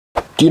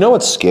Do you know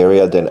what's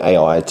scarier than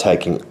AI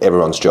taking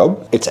everyone's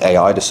job? It's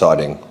AI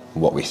deciding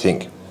what we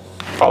think.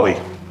 Ollie,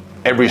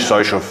 every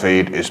social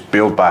feed is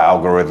built by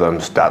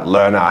algorithms that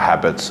learn our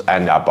habits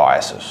and our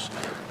biases.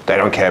 They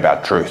don't care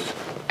about truth,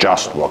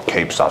 just what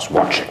keeps us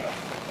watching.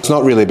 It's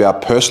not really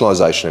about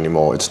personalization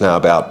anymore, it's now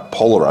about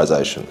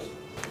polarization.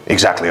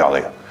 Exactly,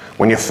 Ollie.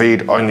 When your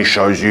feed only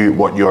shows you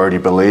what you already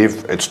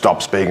believe, it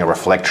stops being a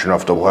reflection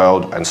of the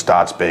world and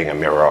starts being a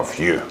mirror of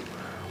you.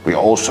 We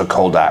also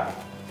call that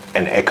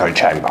an echo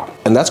chamber.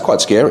 And that's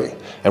quite scary.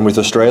 And with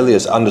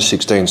Australia's under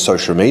 16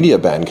 social media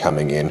ban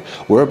coming in,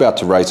 we're about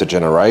to raise a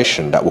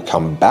generation that will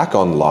come back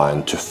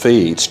online to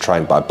feeds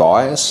trained by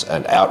bias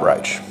and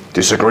outrage.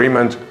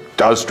 Disagreement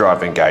does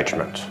drive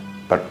engagement,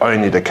 but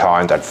only the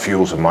kind that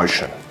fuels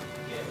emotion,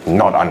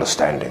 not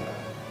understanding.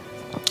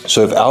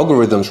 So if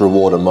algorithms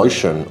reward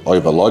emotion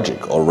over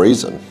logic or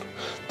reason,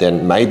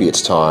 then maybe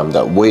it's time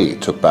that we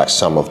took back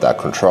some of that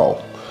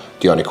control.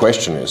 The only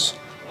question is,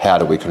 how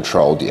do we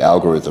control the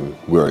algorithm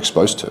we're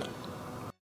exposed to?